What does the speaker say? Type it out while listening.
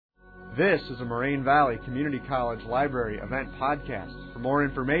This is a Moraine Valley Community College Library event podcast. For more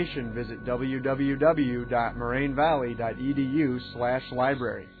information, visit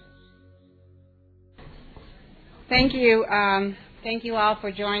www.morainevalley.edu/library. Thank you. Thank you all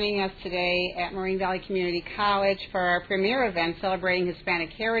for joining us today at Moraine Valley Community College for our premier event celebrating Hispanic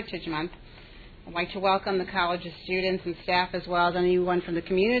Heritage Month. I'd like to welcome the college's students and staff as well as anyone from the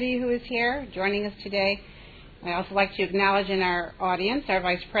community who is here joining us today. I'd also like to acknowledge in our audience our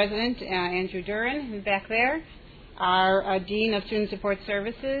Vice President, Andrew Duran, who's back there, our Dean of Student Support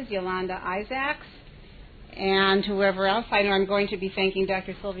Services, Yolanda Isaacs, and whoever else. I know I'm going to be thanking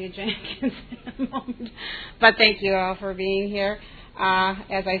Dr. Sylvia Jenkins in a moment, but thank you all for being here.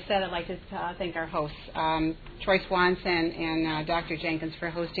 As I said, I'd like to thank our hosts, Troy Swanson and Dr. Jenkins,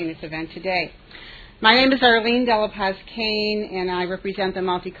 for hosting this event today. My name is Arlene Delapaz Kane, and I represent the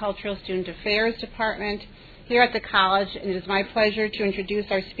Multicultural Student Affairs Department here at the college, and it is my pleasure to introduce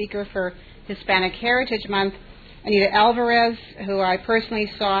our speaker for Hispanic Heritage Month, Anita Alvarez, who I personally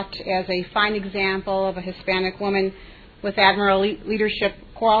sought as a fine example of a Hispanic woman with admirable leadership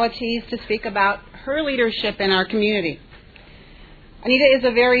qualities to speak about her leadership in our community. Anita is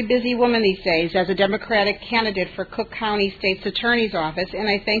a very busy woman these days as a Democratic candidate for Cook County State's Attorney's Office, and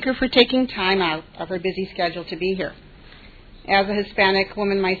I thank her for taking time out of her busy schedule to be here. As a Hispanic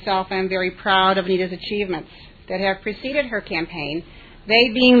woman myself, I am very proud of Anita's achievements that have preceded her campaign, they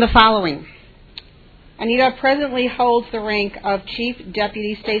being the following. Anita presently holds the rank of Chief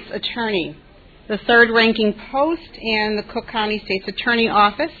Deputy State's Attorney, the third-ranking post in the Cook County State's Attorney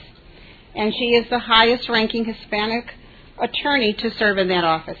Office, and she is the highest-ranking Hispanic attorney to serve in that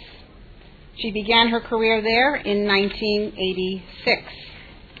office. She began her career there in 1986.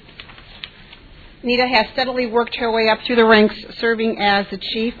 Anita has steadily worked her way up through the ranks, serving as the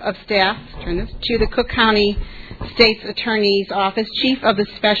Chief of Staff to the Cook County State's Attorney's Office, Chief of the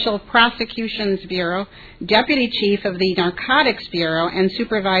Special Prosecutions Bureau, Deputy Chief of the Narcotics Bureau, and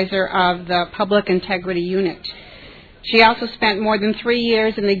Supervisor of the Public Integrity Unit. She also spent more than 3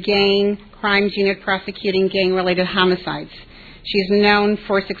 years in the Gang Crimes Unit prosecuting gang-related homicides. She is known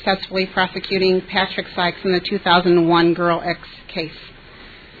for successfully prosecuting Patrick Sykes in the 2001 Girl X case.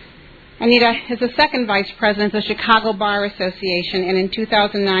 Anita is the second vice president of the Chicago Bar Association, and in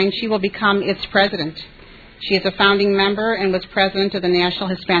 2009 she will become its president. She is a founding member and was president of the National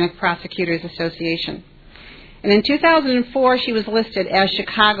Hispanic Prosecutors Association. And in 2004 she was listed as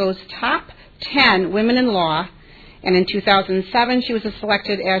Chicago's top 10 women in law, and in 2007 she was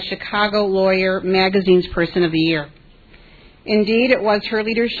selected as Chicago Lawyer Magazine's Person of the Year. Indeed, it was her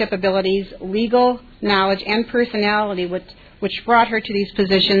leadership abilities, legal knowledge, and personality which brought her to these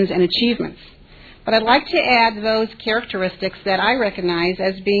positions and achievements. But I'd like to add those characteristics that I recognize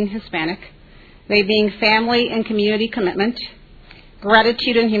as being Hispanic, they being family and community commitment,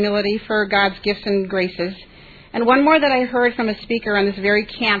 gratitude and humility for God's gifts and graces, and one more that I heard from a speaker on this very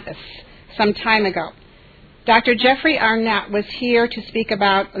campus some time ago. Dr. Jeffrey Arnett was here to speak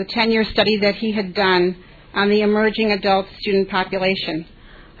about the 10-year study that he had done on the emerging adult student population.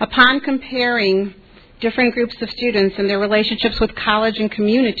 Upon comparing different groups of students and their relationships with college and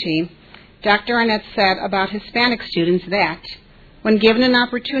community, Dr. Arnett said about Hispanic students that when given an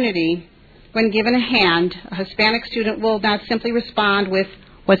opportunity, when given a hand, a Hispanic student will not simply respond with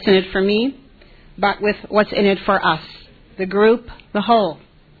what's in it for me, but with what's in it for us, the group, the whole.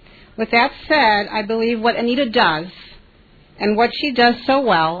 With that said, I believe what Anita does and what she does so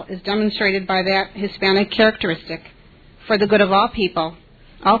well is demonstrated by that Hispanic characteristic for the good of all people,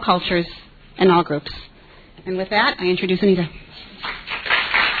 all cultures, and all groups. And with that, I introduce Anita.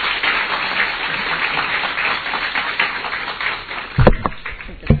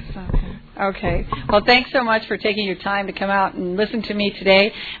 Okay. Well, thanks so much for taking your time to come out and listen to me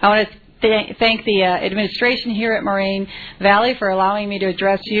today. I want to thank the administration here at Moraine Valley for allowing me to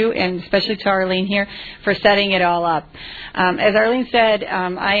address you, and especially to Arlene here for setting it all up. As Arlene said,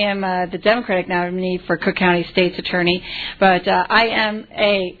 I am the Democratic nominee for Cook County State's Attorney, but I am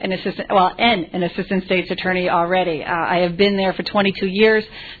an assistant state's attorney already. I have been there for 22 years,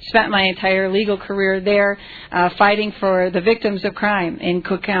 spent my entire legal career there fighting for the victims of crime in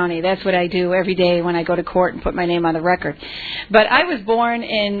Cook County. That's what I do every day when I go to court and put my name on the record. But I was born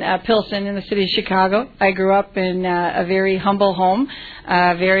in Pilsen in the city of Chicago. I grew up in a very humble home,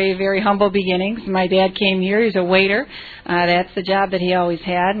 very, very humble beginnings. My dad came here. He was a waiter. That's the job that he always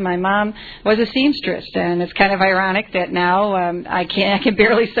had. My mom was a seamstress, and it's kind of ironic that now I can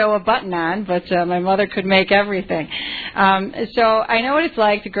barely sew a button on, but my mother could make everything. So I know what it's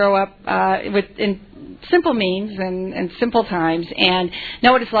like to grow up simple means and simple times, and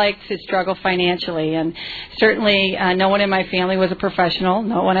know what it's like to struggle financially. And certainly no one in my family was a professional.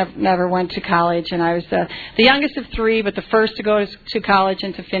 No one ever went to college, and I was the youngest of three, but the first to go to college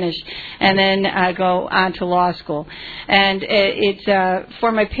and to finish, and then go on to law school. And it's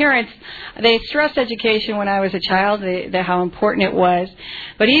for my parents, they stressed education when I was a child, how important it was.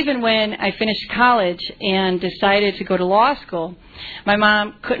 But even when I finished college and decided to go to law school, my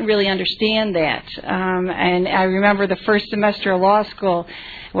mom couldn't really understand that. And I remember the first semester of law school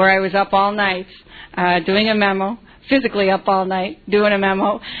where I was up all night doing a memo, physically up all night doing a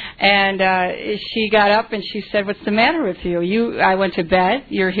memo, and she got up and she said, "What's the matter with you? I went to bed,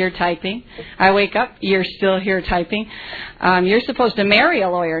 you're here typing. I wake up, you're still here typing. You're supposed to marry a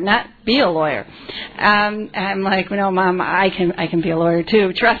lawyer, not be a lawyer." I'm like, "No, Mom, I can be a lawyer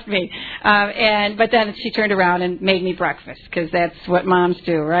too, trust me." But then she turned around and made me breakfast, because that's what moms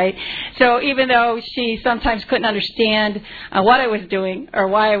do, right? So even though she sometimes couldn't understand what I was doing or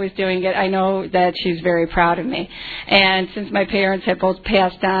why I was doing it, I know that she's very proud of me. And since my parents had both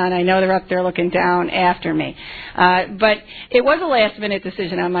passed on, I know they're up there looking down after me. But it was a last-minute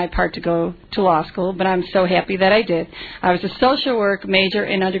decision on my part to go to law school, but I'm so happy that I did. I was a social work major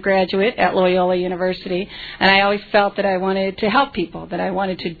in undergraduate at Loyola University, and I always felt that I wanted to help people, that I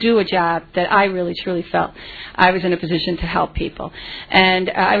wanted to do a job that I really, truly felt I was in a position to help people. And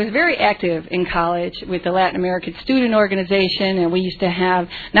I was very active in college with the Latin American Student Organization, and we used to have,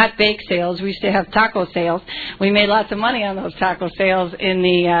 not bake sales, we used to have taco sales. We made lots of money on those taco sales in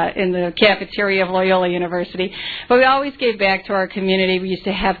the cafeteria of Loyola University. But we always gave back to our community. We used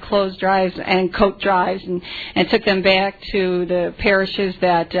to have clothes drives and coat drives, and took them back to the parishes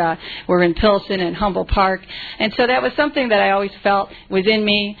that were in Pilsen and Humboldt Park. And so that was something that I always felt was in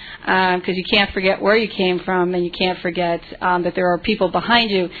me, because you can't forget where you came from, and you can't forget that there are people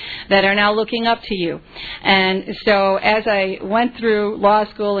behind you that are now looking up to you. And so as I went through law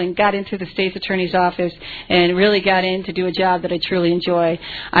school and got into the state's attorney's office and really got in to do a job that I truly enjoy,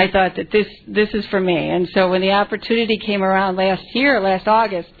 I thought that this is for me. And so when the opportunity came around last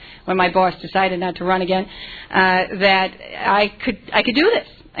August, when my boss decided not to run again, that I could do this.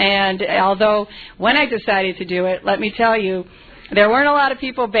 And although when I decided to do it, let me tell you, there weren't a lot of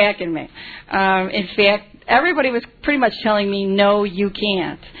people backing me. In fact, everybody was pretty much telling me, "No, you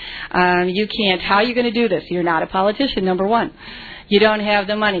can't. You can't. How are you going to do this? You're not a politician, number one. You don't have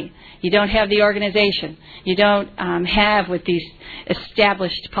the money. You don't have the organization. You don't have what these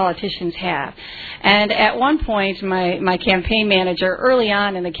established politicians have." And at one point, my campaign manager, early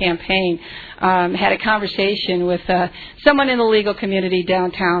on in the campaign, had a conversation with someone in the legal community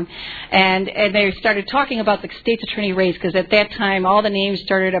downtown, and they started talking about the state's attorney race, because at that time all the names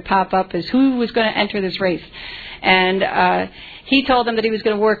started to pop up as who was going to enter this race. And he told them that he was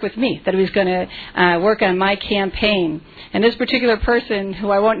going to work with me, that he was going to work on my campaign. And this particular person, who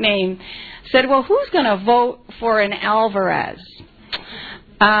I won't name, said, "Well, who's going to vote for an Alvarez?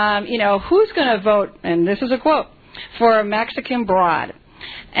 Who's going to vote," and this is a quote, "for a Mexican broad?"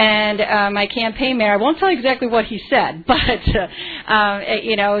 And my campaign manager, I won't tell you exactly what he said, but,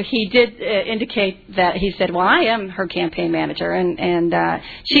 he did indicate that he said, "Well, I am her campaign manager, and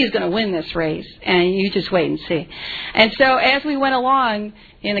she's going to win this race, and you just wait and see." And so as we went along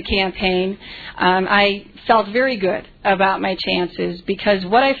in the campaign, I felt very good about my chances, because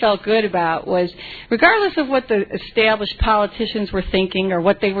what I felt good about was, regardless of what the established politicians were thinking or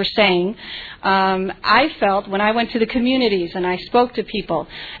what they were saying, I felt when I went to the communities and I spoke to people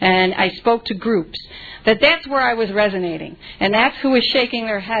and I spoke to groups, that's where I was resonating. And that's who was shaking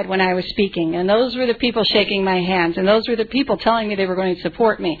their head when I was speaking. And those were the people shaking my hands. And those were the people telling me they were going to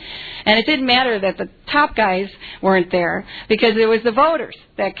support me. And it didn't matter that the top guys weren't there, because it was the voters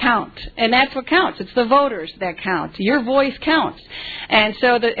that count. And that's what counts. It's the voters that count. Your voice counts. And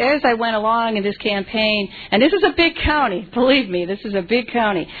so as I went along in this campaign, and this is a big county, believe me, this is a big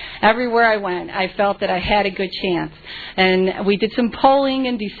county. Everywhere I went, I felt that I had a good chance. And we did some polling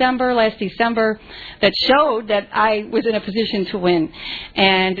in last December, that showed that I was in a position to win.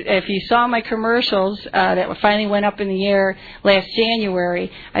 And if you saw my commercials that finally went up in the air last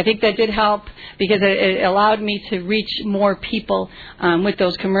January, I think that did help, because it allowed me to reach more people with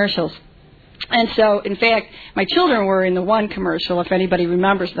those commercials. And so, in fact, my children were in the one commercial, if anybody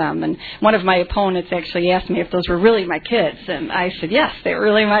remembers them. And one of my opponents actually asked me if those were really my kids. And I said, yes, they're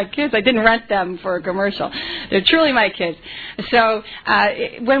really my kids. I didn't rent them for a commercial. They're truly my kids. So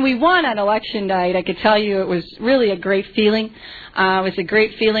when we won on election night, I could tell you it was really a great feeling. It was a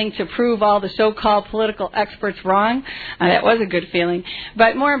great feeling to prove all the so-called political experts wrong. That was a good feeling.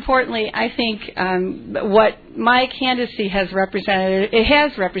 But more importantly, I think what my candidacy has represented, it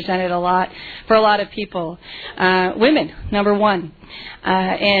has represented a lot for a lot of people. Women, number one.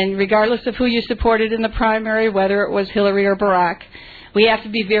 And regardless of who you supported in the primary, whether it was Hillary or Barack, we have to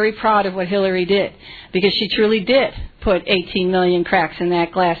be very proud of what Hillary did, because she truly did put 18 million cracks in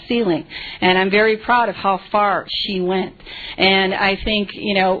that glass ceiling. And I'm very proud of how far she went. And I think,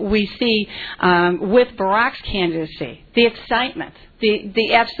 we see with Barack's candidacy, the excitement,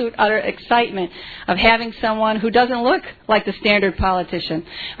 the absolute utter excitement of having someone who doesn't look like the standard politician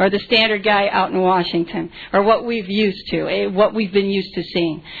or the standard guy out in Washington or what we've been used to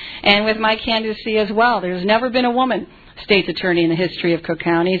seeing. And with my candidacy as well, there's never been a woman state's attorney in the history of Cook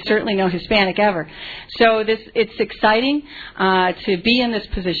County. Certainly no Hispanic ever. So it's exciting to be in this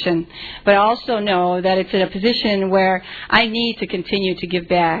position, but I also know that it's in a position where I need to continue to give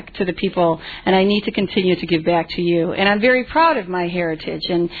back to the people, and I need to continue to give back to you. And I'm very proud of my heritage.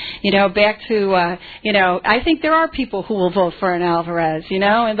 And, back to, I think there are people who will vote for an Alvarez,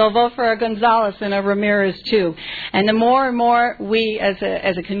 and they'll vote for a Gonzalez and a Ramirez too. And the more and more we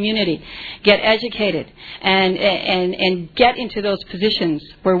as a community get educated and get into those positions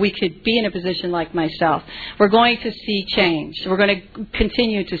where we could be in a position like myself, we're going to see change. We're going to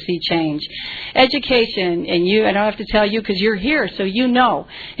continue to see change. Education, and I don't have to tell you because you're here, so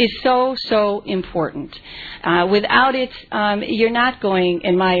is so, so important. Without it, you're not going,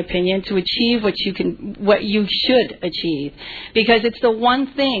 in my opinion, to achieve what you should achieve, because it's the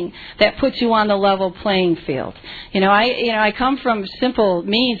one thing that puts you on the level playing field. I come from simple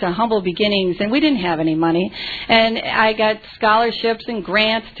means and humble beginnings, and we didn't have any money, and I got scholarships and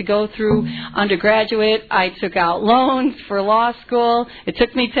grants to go through undergraduate. I took out loans for law school. It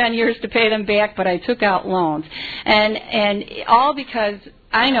took me 10 years to pay them back, but I took out loans. And all because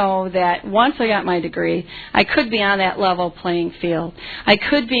I know that once I got my degree, I could be on that level playing field. I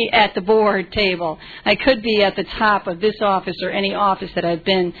could be at the board table. I could be at the top of this office or any office that I've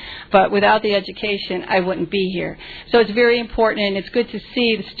been, but without the education, I wouldn't be here. So it's very important, and it's good to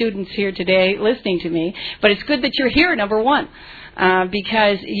see the students here today listening to me, but it's good that you're here, number one.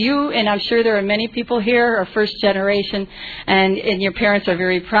 Because you, and I'm sure there are many people here, are first generation, and your parents are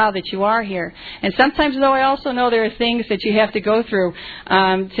very proud that you are here. And sometimes, though, I also know there are things that you have to go through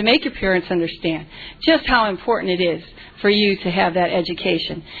to make your parents understand just how important it is for you to have that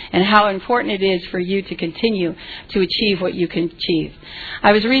education and how important it is for you to continue to achieve what you can achieve.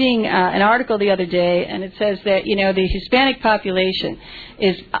 I was reading an article the other day, and it says that, the Hispanic population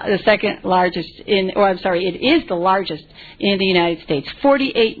is the second largest it is the largest in the United States.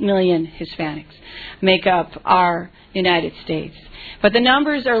 48 million Hispanics make up our United States. But the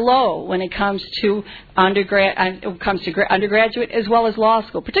numbers are low when it comes to undergraduate as well as law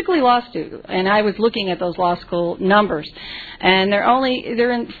school, particularly law student. And I was looking at those law school numbers, and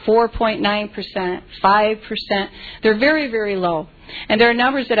they're in 4.9%, 5%. They're very, very low. And there are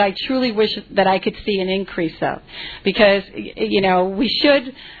numbers that I truly wish that I could see an increase of, because we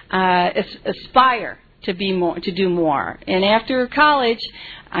should aspire to do more. And after college,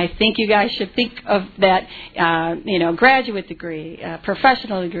 I think you guys should think of that, graduate degree,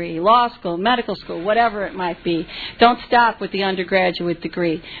 professional degree, law school, medical school, whatever it might be. Don't stop with the undergraduate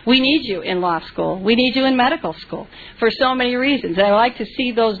degree. We need you in law school. We need you in medical school for so many reasons. I like to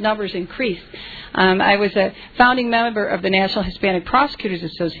see those numbers increase. I was a founding member of the National Hispanic Prosecutors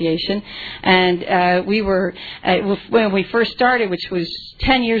Association, and we were, when we first started, which was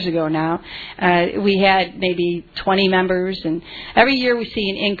 10 years ago now, we had maybe 20 members, and every year we see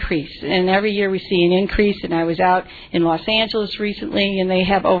an increase, and I was out in Los Angeles recently, and they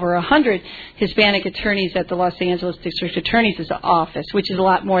have over 100 Hispanic attorneys at the Los Angeles District Attorney's Office, which is a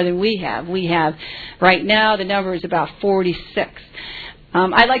lot more than we have. We have, right now, the number is about 46.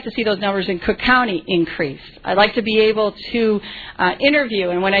 I'd like to see those numbers in Cook County increase. I'd like to be able to interview,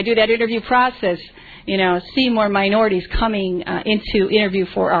 and when I do that interview process, see more minorities coming into interview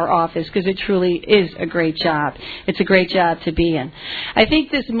for our office, because it truly is a great job. It's a great job to be in. I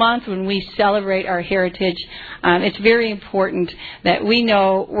think this month, when we celebrate our heritage, it's very important that we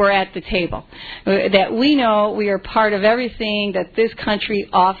know we're at the table, that we know we are part of everything that this country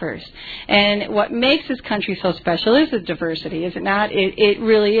offers. And what makes this country so special is the diversity, is it not? It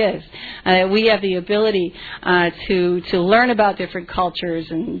really is. We have the ability to learn about different cultures,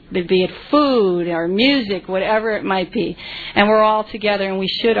 and be it food or music, whatever it might be. And we're all together, and we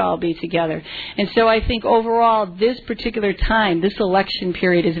should all be together. And so I think overall, this particular time, this election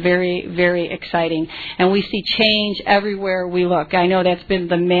period is very, very exciting. And we see change everywhere we look. I know that's been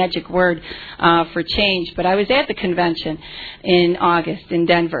the magic word for change, but I was at the convention in August in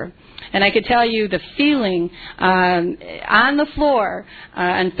Denver. And I could tell you the feeling on the floor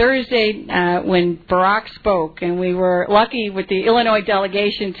on Thursday when Barack spoke, and we were lucky with the Illinois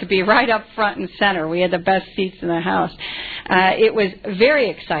delegation to be right up front and center. We had the best seats in the House. It was very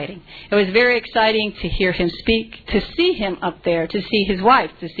exciting. It was very exciting to hear him speak, to see him up there, to see his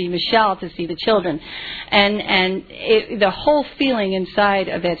wife, to see Michelle, to see the children. And the whole feeling inside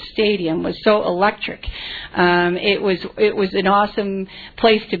of that stadium was so electric. It was an awesome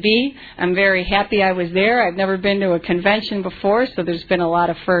place to be. I'm very happy I was there. I've never been to a convention before, so there's been a lot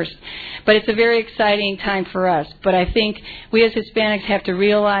of firsts. But it's a very exciting time for us. But I think we as Hispanics have to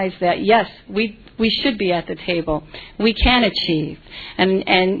realize that, yes, we should be at the table. We can achieve.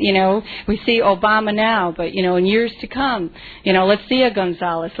 And you know, we see Obama now, but, you know, in years to come, you know, let's see a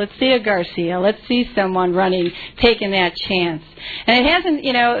Gonzalez, let's see a Garcia, let's see someone running, taking that chance. And it hasn't,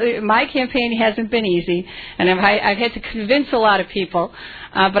 you know, my campaign hasn't been easy, and I've had to convince a lot of people,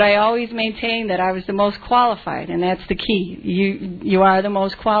 but I always maintain that I was the most qualified, and that's the key. You are the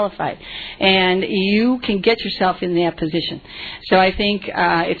most qualified, and you can get yourself in that position. So I think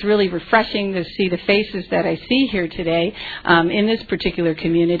it's really refreshing to see the faces that I see here today in this particular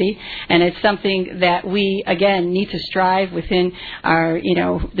community, and it's something that we, again, need to strive within our, you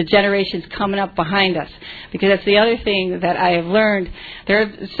know, the generations coming up behind us, because that's the other thing that I have learned. There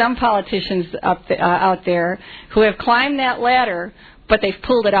are some politicians out there who have climbed that ladder, but they've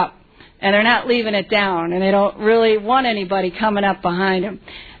pulled it up, and they're not leaving it down, and they don't really want anybody coming up behind them.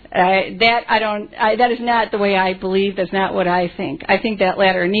 That is not the way I believe. That's not what I think. I think that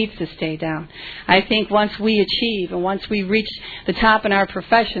ladder needs to stay down. I think once we achieve and once we reach the top in our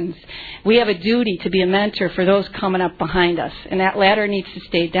professions, we have a duty to be a mentor for those coming up behind us. And that ladder needs to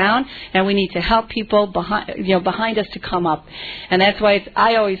stay down, and we need to help people behind us to come up. And that's why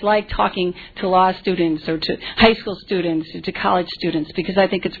I always like talking to law students or to high school students or to college students, because I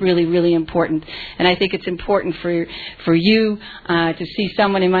think it's really, really important. And I think it's important for you to see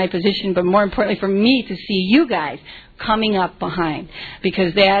someone in my position, but more importantly for me to see you guys coming up behind,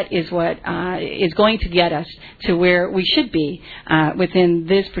 because that is what is going to get us to where we should be within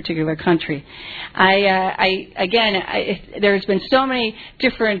this particular country. There's been so many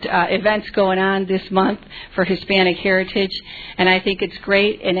different events going on this month for Hispanic Heritage, and I think it's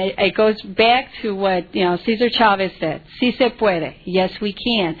great. And it goes back to what, you know, Cesar Chavez said: "Si se puede," yes, we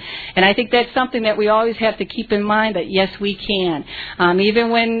can. And I think that's something that we always have to keep in mind, that yes, we can.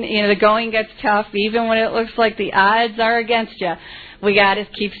 Even when, you know, the going gets tough, even when it looks like the odds are against you, we got to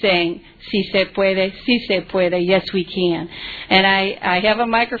keep saying, "Si se puede, yes, we can." And I have a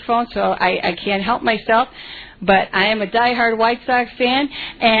microphone, so I can't help myself, but I am a diehard White Sox fan,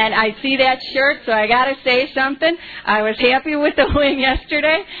 and I see that shirt, so I got to say something. I was happy with the win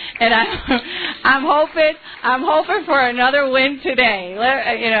yesterday, and I'm hoping for another win today.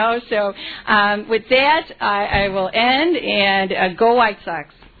 You know, so with that, I will end, and go White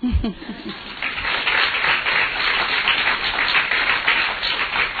Sox.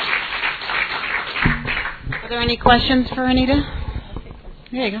 Are there any questions for Anita?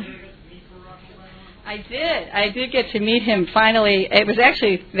 There you go. I did get to meet him finally. It was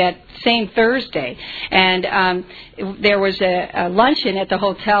actually that same Thursday, and there was a luncheon at the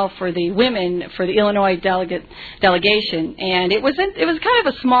hotel for the women, for the Illinois delegation, and it was kind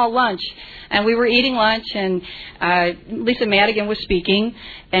of a small lunch. And we were eating lunch, and Lisa Madigan was speaking,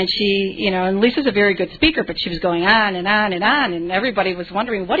 and she, you know, and Lisa's a very good speaker, but she was going on and on and on, and everybody was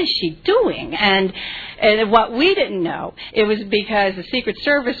wondering, what is she doing? And what we didn't know, it was because the Secret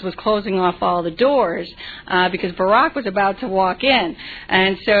Service was closing off all the doors because Barack was about to walk in.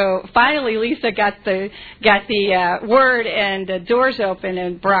 And so finally Lisa got the word, and the doors opened,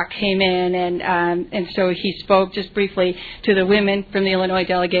 and Barack came in, and so he spoke just briefly to the women from the Illinois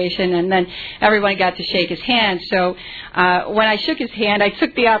delegation, and then everyone got to shake his hand. So when I shook his hand, I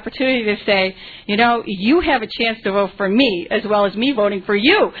took the opportunity to say, you know, you have a chance to vote for me as well as me voting for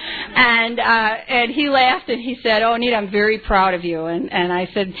you. And he laughed, and he said, "Oh, Anita, I'm very proud of you." And I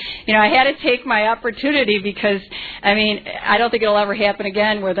said, you know, I had to take my opportunity because, I mean, I don't think it'll ever happen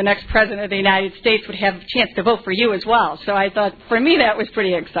again where the next president of the United States would have a chance to vote for you as well. So I thought, for me, that was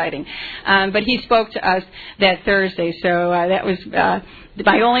pretty exciting. But he spoke to us that Thursday, so that was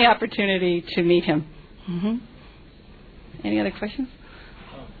my only opportunity to meet him. Mm-hmm. Any other questions?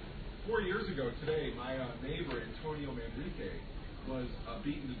 4 years ago today, my neighbor, Antonio Manrique, was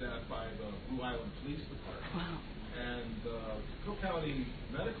beaten to death by the Blue Island Police Department. Wow. And the Cook County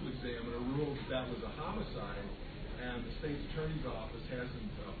Medical Examiner ruled that was a homicide, and the state's attorney's office hasn't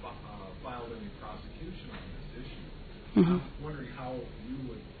filed any prosecution on this issue. Mm-hmm. I'm wondering how you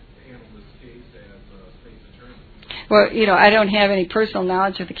would handle this case as state's attorney. Well, I don't have any personal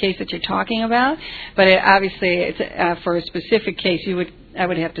knowledge of the case that you're talking about, but obviously, it's for a specific case, I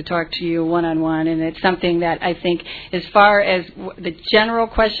would have to talk to you one-on-one, and it's something that I think, as far as the general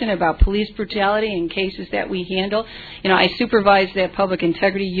question about police brutality and cases that we handle, I supervise that public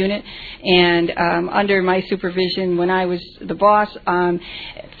integrity unit, and under my supervision, when I was the boss,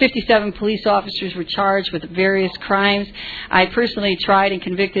 57 police officers were charged with various crimes. I personally tried and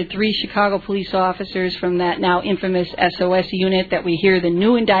convicted 3 Chicago police officers from that now infamous SOS unit that we hear the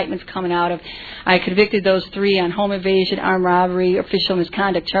new indictments coming out of. I convicted those 3 on home invasion, armed robbery, official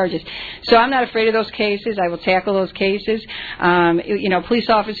misconduct charges. So I'm not afraid of those cases. I will tackle those cases. Police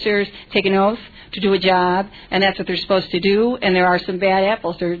officers take an oath to do a job, and that's what they're supposed to do, and there are some bad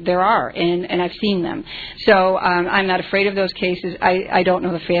apples. There are, and I've seen them. So I'm not afraid of those cases. I don't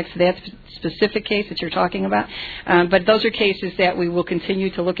know the facts of that specific case that you're talking about, but those are cases that we will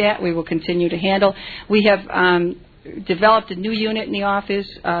continue to look at, we will continue to handle. We have developed a new unit in the office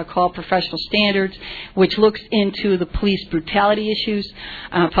called Professional Standards, which looks into the police brutality issues.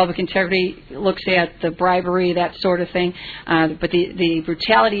 Public integrity looks at the bribery, that sort of thing. But the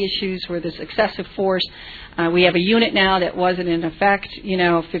brutality issues where there's excessive force, we have a unit now that wasn't in effect,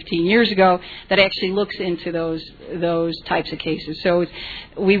 15 years ago, that actually looks into those types of cases. So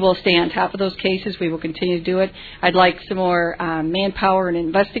we will stay on top of those cases. We will continue to do it. I'd like some more manpower and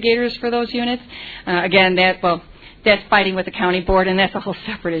investigators for those units. Again, that's fighting with the county board, and that's a whole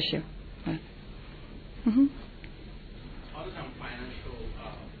separate issue. Mm-hmm. Other than financial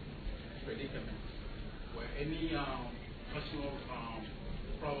predicaments, were any personal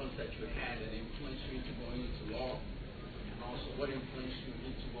problems that you had that influenced you into going into law, and also what influenced you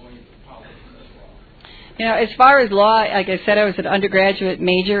into going into politics as well? As far as law, like I said, I was an undergraduate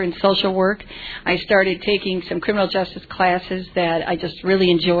major in social work. I started taking some criminal justice classes that I just really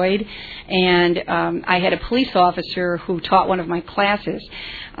enjoyed, and I had a police officer who taught one of my classes,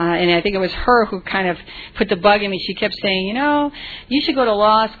 and I think it was her who kind of put the bug in me. She kept saying, you should go to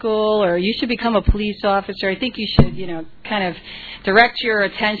law school, or you should become a police officer. I think you should, kind of direct your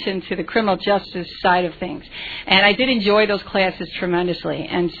attention to the criminal justice side of things. And I did enjoy those classes tremendously,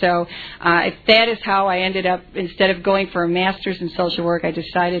 and so that is how I ended up, instead of going for a master's in social work, I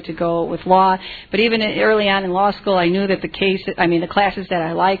decided to go with law. But even early on in law school, I knew that the classes that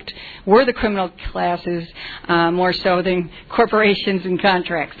I liked were the criminal classes, more so than corporations and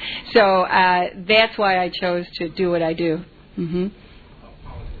contracts. So that's why I chose to do what I do. Mm-hmm.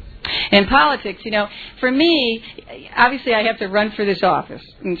 In politics, for me, obviously I have to run for this office,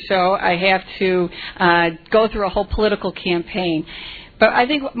 and so I have to go through a whole political campaign. But I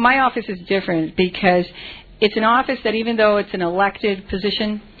think my office is different because it's an office that, even though it's an elected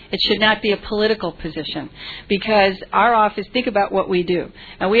position, it should not be a political position, because our office, think about what we do.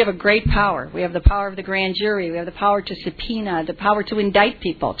 And we have a great power. We have the power of the grand jury. We have the power to subpoena, the power to indict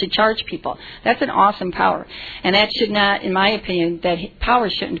people, to charge people. That's an awesome power. And that should not, in my opinion, that power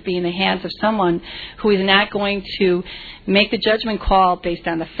shouldn't be in the hands of someone who is not going to make the judgment call based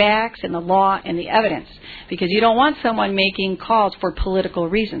on the facts and the law and the evidence, because you don't want someone making calls for political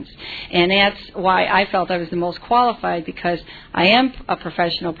reasons. And that's why I felt I was the most qualified, because I am a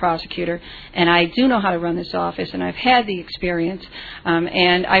professional prosecutor and I do know how to run this office, and I've had the experience,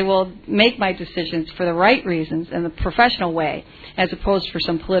 and I will make my decisions for the right reasons in the professional way as opposed for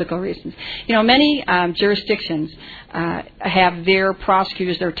some political reasons. Many jurisdictions have their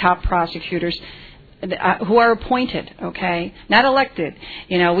prosecutors, their top prosecutors, who are appointed, okay, not elected.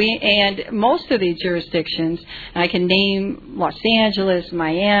 And most of the jurisdictions, I can name Los Angeles,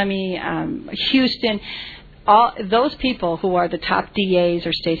 Miami, Houston, all those people who are the top DAs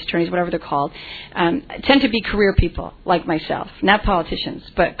or state's attorneys, whatever they're called, tend to be career people like myself, not politicians.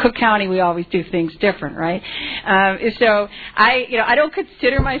 But Cook County, we always do things different, right? So I don't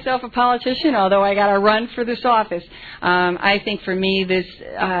consider myself a politician, although I got to run for this office. I think for me, this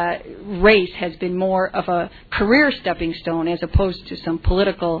race has been more of a career stepping stone as opposed to some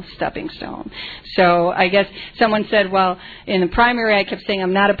political stepping stone. So I guess someone said, well, in the primary, I kept saying,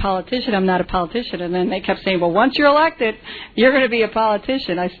 I'm not a politician, I'm not a politician. And then they kept saying, well, once you're elected, you're going to be a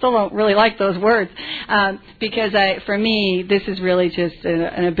politician. I still don't really like those words, because for me, this is really just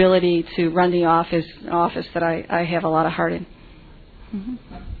an ability to run the office that I have a lot of heart in. Mm-hmm.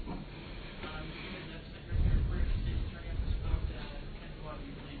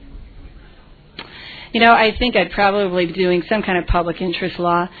 I think I'd probably be doing some kind of public interest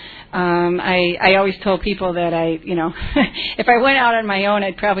law. I always told people that if I went out on my own,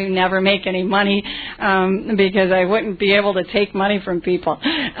 I'd probably never make any money because I wouldn't be able to take money from people.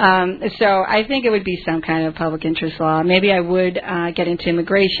 So I think it would be some kind of public interest law. Maybe I would get into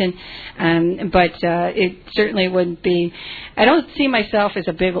immigration, but it certainly wouldn't be. I don't see myself as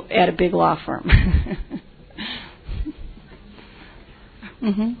at a big law firm.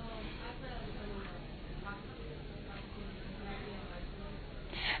 Mm-hmm.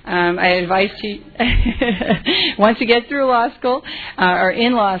 I advise you, once you get through law school or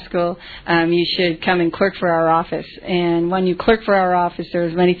in law school, you should come and clerk for our office. And when you clerk for our office,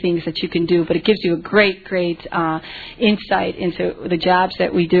 there's many things that you can do, but it gives you a great insight into the jobs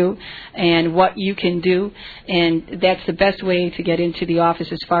that we do and what you can do. And that's the best way to get into the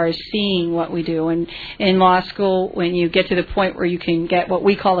office as far as seeing what we do. And in law school, when you get to the point where you can get what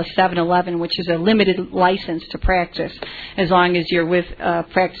we call a 711, which is a limited license to practice, as long as you're with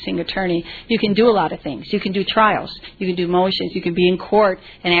practicing attorney, you can do a lot of things. You can do trials. You can do motions. You can be in court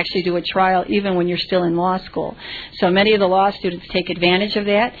and actually do a trial even when you're still in law school. So many of the law students take advantage of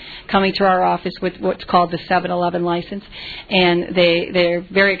that, coming to our office with what's called the 711 license. And they're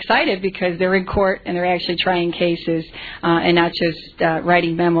very excited because they're in court and they're actually trying cases and not just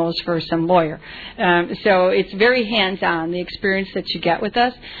writing memos for some lawyer. So it's very hands-on, the experience that you get with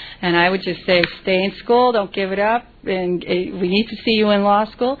us. And I would just say stay in school, don't give it up. And we need to see you in law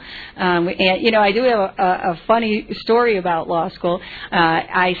school. And I do have a funny story about law school.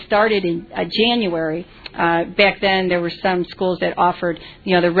 I started in January. Back then, there were some schools that offered,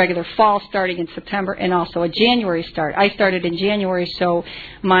 the regular fall starting in September and also a January start. I started in January, so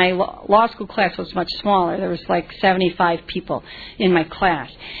my law school class was much smaller. There was like 75 people in my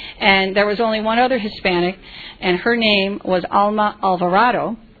class. And there was only one other Hispanic, and her name was Alma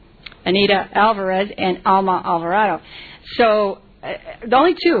Alvarado. Anita Alvarez and Alma Alvarado. So the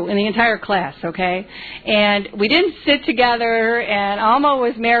only two in the entire class, okay? And we didn't sit together, and Alma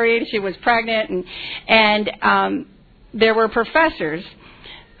was married, she was pregnant, and there were professors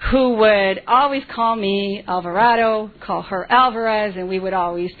who would always call me Alvarado, call her Alvarez, and we would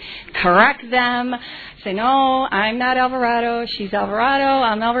always correct them, say, no, I'm not Alvarado, she's Alvarado,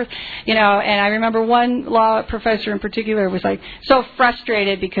 I'm Alvarez, and I remember one law professor in particular was like so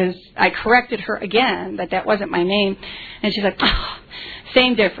frustrated because I corrected her again that wasn't my name, and she's like, oh,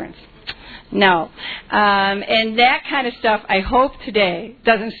 same difference. No. And that kind of stuff, I hope today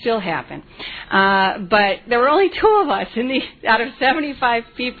doesn't still happen. But there were only two of us out of 75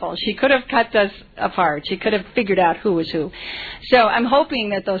 people. She could have cut us apart. She could have figured out who was who. So I'm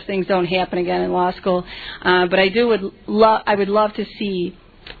hoping that those things don't happen again in law school. But I would love to see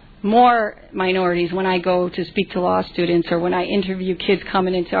more minorities when I go to speak to law students or when I interview kids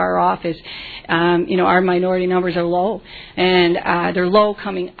coming into our office. Our minority numbers are low, and they're low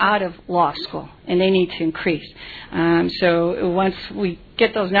coming out of law school, and they need to increase. So once we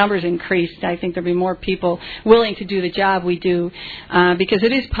get those numbers increased, I think there'll be more people willing to do the job we do because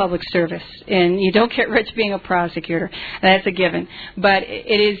it is public service, and you don't get rich being a prosecutor. That's a given. But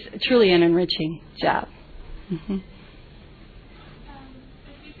it is truly an enriching job. Mm-hmm.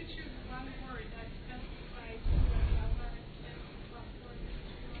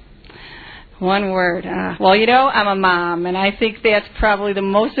 One word. I'm a mom, and I think that's probably the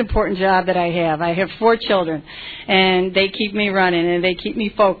most important job that I have. I have 4 children, and they keep me running, and they keep me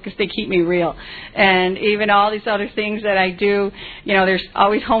focused, they keep me real. And even all these other things that I do, there's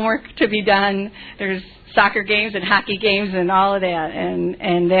always homework to be done. There's soccer games and hockey games and all of that,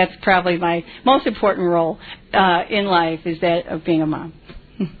 and that's probably my most important role in life is that of being a mom.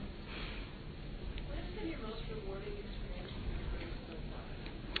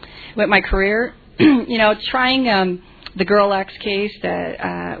 With my career, trying the Girl X case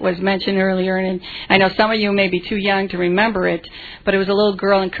that was mentioned earlier, and I know some of you may be too young to remember it, but it was a little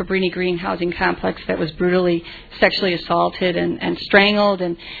girl in Cabrini Green housing complex that was brutally sexually assaulted and strangled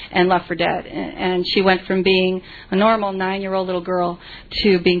and left for dead. And she went from being a normal 9-year-old little girl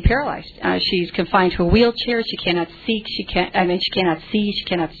to being paralyzed. She's confined to a wheelchair. She cannot see. She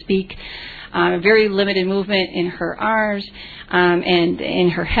cannot speak. Very limited movement in her arms and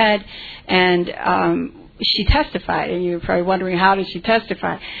in her head. And she testified, and you're probably wondering, how did she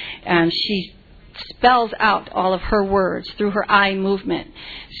testify? She spells out all of her words through her eye movement.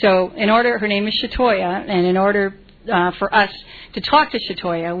 So her name is Shatoya, and in order for us to talk to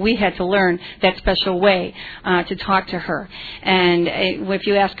Shatoya, we had to learn that special way to talk to her. And if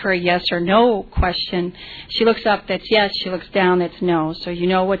you ask her a yes or no question, she looks up, that's yes. She looks down, that's no. So you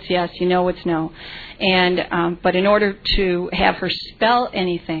know what's yes, you know what's no. And but in order to have her spell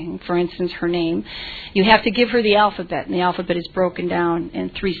anything, for instance, her name, you have to give her the alphabet, and the alphabet is broken down in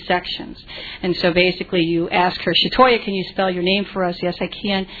 3 sections. And so basically, you ask her, Shatoya, can you spell your name for us? Yes, I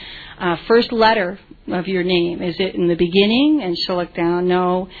can. First letter of your name, is it in the beginning? And she'll look down,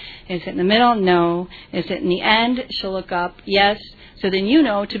 no. Is it in the middle? No. Is it in the end? She'll look up, yes. So then you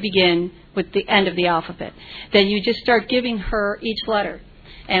know to begin with the end of the alphabet. Then you just start giving her each letter.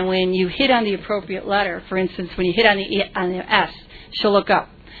 And when you hit on the appropriate letter, for instance, when you hit on the S, she'll look up.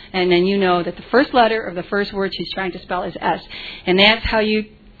 And then you know that the first letter of the first word she's trying to spell is S. And that's how you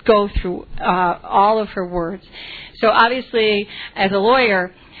go through all of her words. So obviously, as a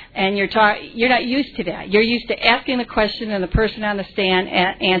lawyer, and you're not used to that. You're used to asking the question and the person on the stand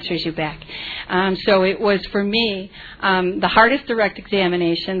answers you back. So it was, for me, the hardest direct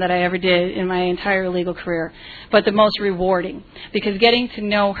examination that I ever did in my entire legal career, but the most rewarding. Because getting to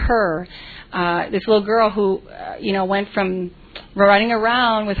know her, this little girl who, went from running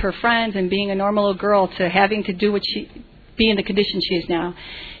around with her friends and being a normal little girl to having to do be in the condition she is now.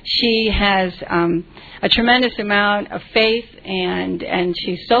 She has a tremendous amount of faith, and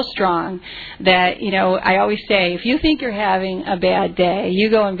she's so strong that, I always say, if you think you're having a bad day, you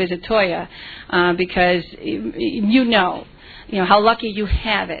go and visit Toya, because you know how lucky you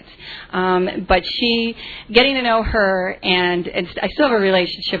have it. But getting to know her, and I still have a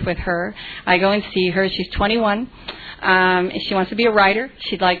relationship with her. I go and see her. She's 21. She wants to be a writer.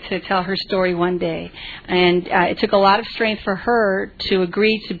 She'd like to tell her story one day. And it took a lot of strength for her to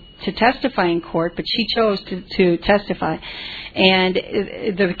agree to testify in court, but she chose to testify. And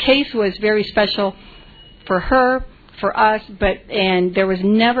the case was very special for her, for us, and there was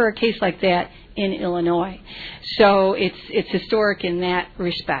never a case like that in Illinois. So it's historic in that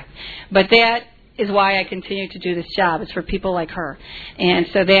respect. But that is why I continue to do this job. It's for people like her. And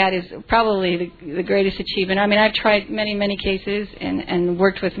so that is probably the greatest achievement. I mean, I've tried many, many cases and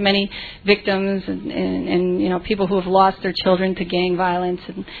worked with many victims and people who have lost their children to gang violence.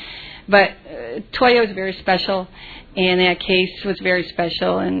 But Toya was very special, and that case was very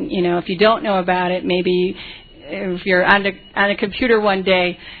special. And, if you don't know about it, maybe if you're on a computer one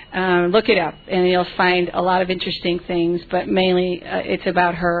day, look it up, and you'll find a lot of interesting things. But mainly, it's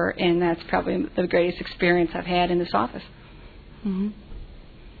about her, and that's probably the greatest experience I've had in this office. Mm-hmm.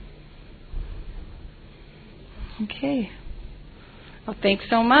 Okay. Well, thanks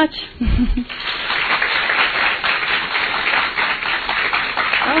so much. Thank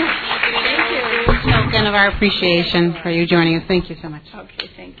you. Token of our appreciation for you joining us. Thank you so much. Okay,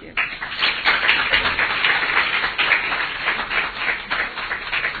 thank you.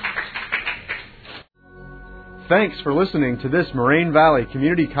 Thanks for listening to this Moraine Valley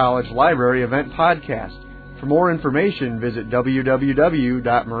Community College Library event podcast. For more information, visit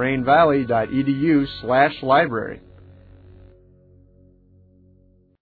www.morainevalley.edu/library.